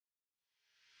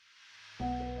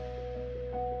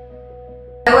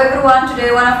everyone,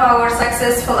 today one of our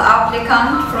successful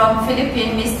applicant from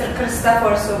Philippines, Mr.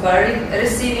 Christopher Suba,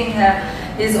 receiving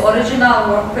his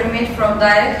original work permit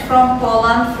direct from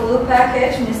Poland, full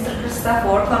package. Mr.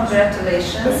 Christopher,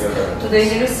 congratulations.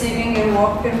 Today you're receiving your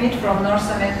work permit from North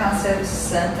American Service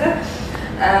Center.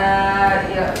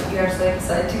 Yeah, we are so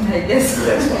exciting, I guess.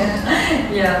 Yes,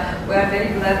 yeah, we are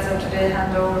very glad to today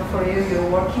hand over for you your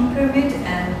working permit,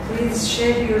 and please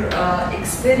share your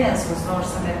experience with North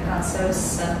American Service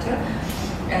Center,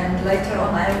 and later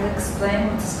on I will explain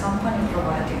what this company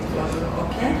providing for you,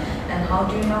 okay? And how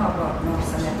do you know about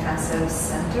North American Service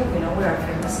Center? We know we are a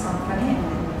famous company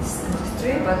in this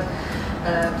industry, but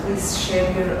please share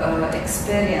your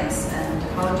experience, and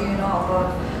how do you know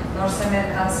about North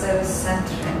American Service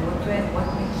Center, and what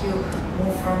made you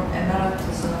move from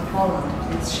Emirates to Poland?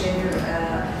 Please share your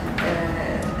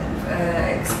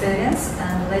experience,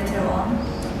 and later on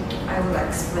I will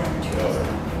explain to you.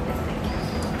 Thank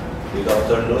you. Good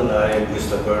afternoon, I'm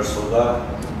Mr.Christopher Suba.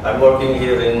 I'm working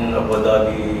here in Abu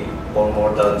Dhabi for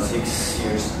more than 6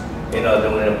 years in an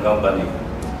aluminum company.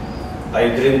 I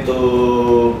dream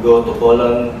to go to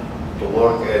Poland to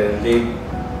work and live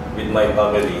with my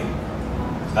family.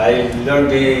 I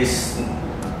learned this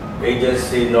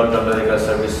agency, North American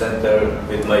Service Center,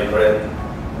 with my friend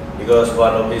because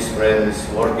one of his friends is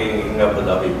working in Abu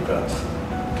Dhabi branch.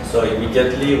 So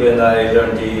immediately when I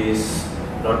learned this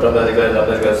North American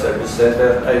Service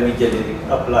Center, I immediately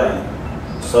applied.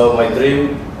 So my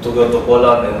dream to go to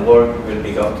Poland and work will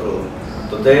become true.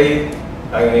 Today,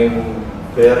 I'm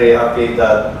very happy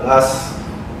that NASC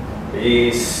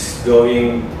is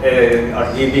giving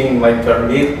my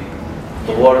permit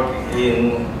to work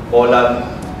in Poland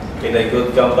in a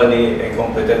good company and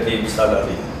competitive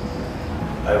salary.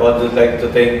 I would like to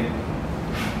thank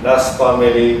NASC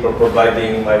family for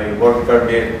providing my work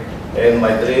permit and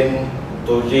my dream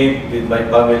to live with my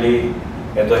family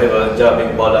and to have a job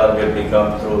in Poland will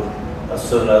become true as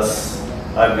soon as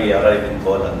I will arrive in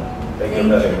Poland. Thank you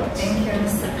very much. Thank you,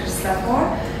 Mr. Christopher,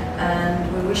 and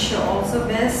we wish you all the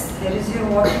best. Here is your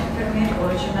working permit,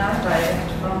 original, direct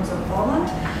from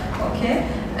Poland. Okay,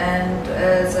 and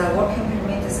the working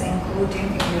permit is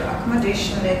including your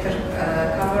accommodation letter,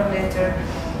 cover letter,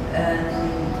 and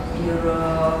your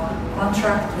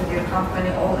contract with your company,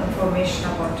 all information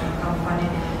about your company,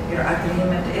 your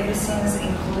agreement, everything is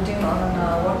including on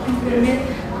working permit.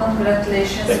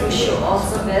 Congratulations, wish you all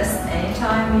the best.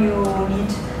 Anytime you need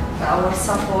our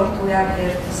support, we are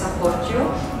here to support you.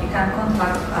 You can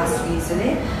contact us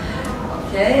easily.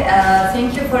 Okay,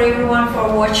 thank you for everyone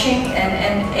for watching,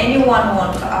 and anyone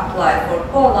want to apply for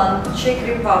Poland, Czech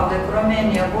Republic,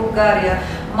 Romania, Bulgaria,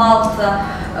 Malta,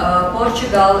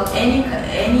 Portugal,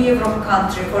 any Europe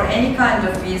country for any kind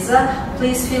of visa,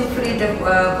 please feel free to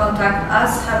contact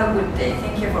us. Have a good day.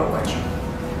 Thank you for watching.